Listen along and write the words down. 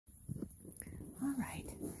All right,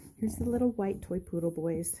 here's the little white toy poodle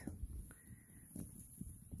boys.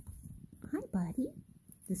 Hi, buddy.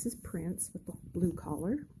 This is Prince with the blue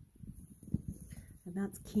collar. And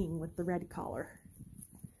that's King with the red collar.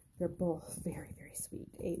 They're both very, very sweet.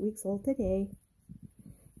 8 weeks old today.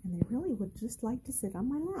 And they really would just like to sit on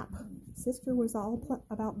my lap. Sister was all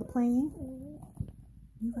about the playing.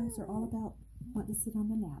 You guys are all about wanting to sit on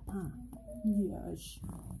the lap, huh? Yes.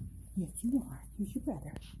 Yes, you are. Here's your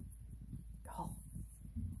brother. Oh,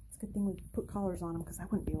 it's a good thing we put collars on them because I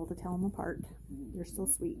wouldn't be able to tell them apart. You're so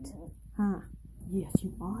sweet. Huh? Yes,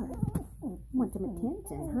 you are. You want some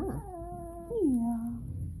attention, huh? Yeah.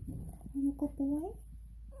 Are you a good boy?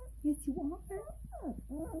 Yes, you are.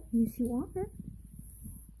 Yes, you are. Why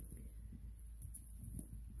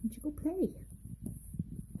don't you go play?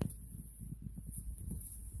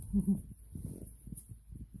 Come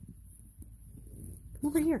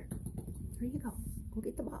over here. Here you go. Go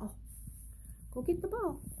get the ball. Go get the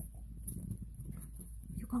ball.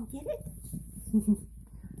 You gonna get it? You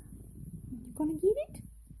gonna get it?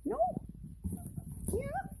 No?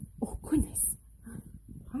 Yeah? Oh, goodness.